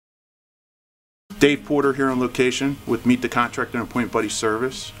Dave Porter here on location with Meet the Contractor and Point Buddy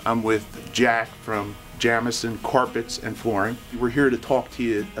Service. I'm with Jack from Jamison Carpets and Flooring. We're here to talk to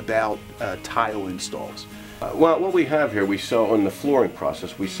you about tile installs. Well, what we have here, we sell in the flooring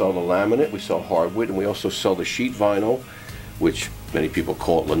process. We sell the laminate, we sell hardwood, and we also sell the sheet vinyl, which many people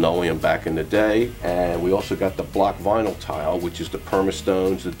call it linoleum back in the day. And we also got the block vinyl tile, which is the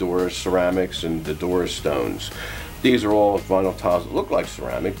permastones, the Doris ceramics, and the Doris stones. These are all vinyl tiles that look like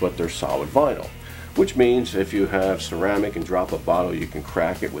ceramic, but they're solid vinyl. Which means if you have ceramic and drop a bottle, you can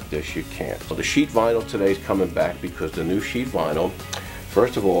crack it. With this, you can't. So the sheet vinyl today is coming back because the new sheet vinyl,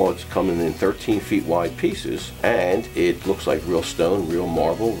 first of all, it's coming in 13 feet wide pieces, and it looks like real stone, real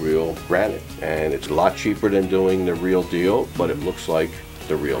marble, real granite. And it's a lot cheaper than doing the real deal, but it looks like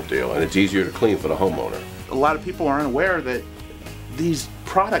the real deal, and it's easier to clean for the homeowner. A lot of people aren't aware that these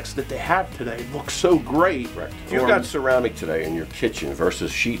products that they have today look so great. Correct. If you've got ceramic today in your kitchen versus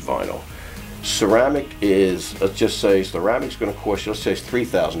sheet vinyl, ceramic is, let's just say, ceramic's going to cost you, let's say it's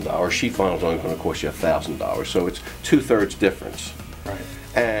 $3,000. Sheet vinyl is only going to cost you $1,000. So it's 2/3 difference. Right.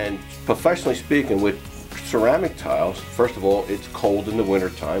 And professionally speaking, with ceramic tiles, first of all, it's cold in the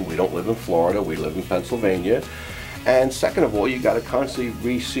wintertime. We don't live in Florida, we live in Pennsylvania. And second of all, you got to constantly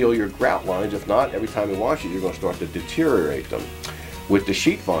reseal your grout lines. If not, every time you wash it, you're going to start to deteriorate them. With the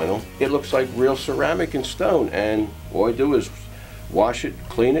sheet vinyl, it looks like real ceramic and stone, and all I do is wash it,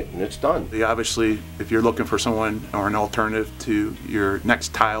 clean it, and it's done. Obviously, if you're looking for someone or an alternative to your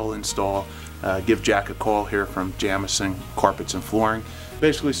next tile install, give Jack a call here from Jamison Carpets and Flooring.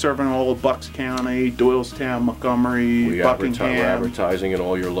 Basically serving all of Bucks County, Doylestown, Montgomery, Buckingham. We're advertising in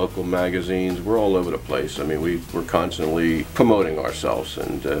all your local magazines. We're all over the place. I mean, we're constantly promoting ourselves,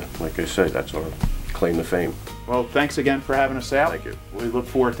 and like I say, that's our claim to fame. Well, thanks again for having us out. Thank you. We look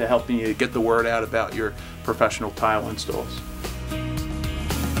forward to helping you get the word out about your professional tile installs.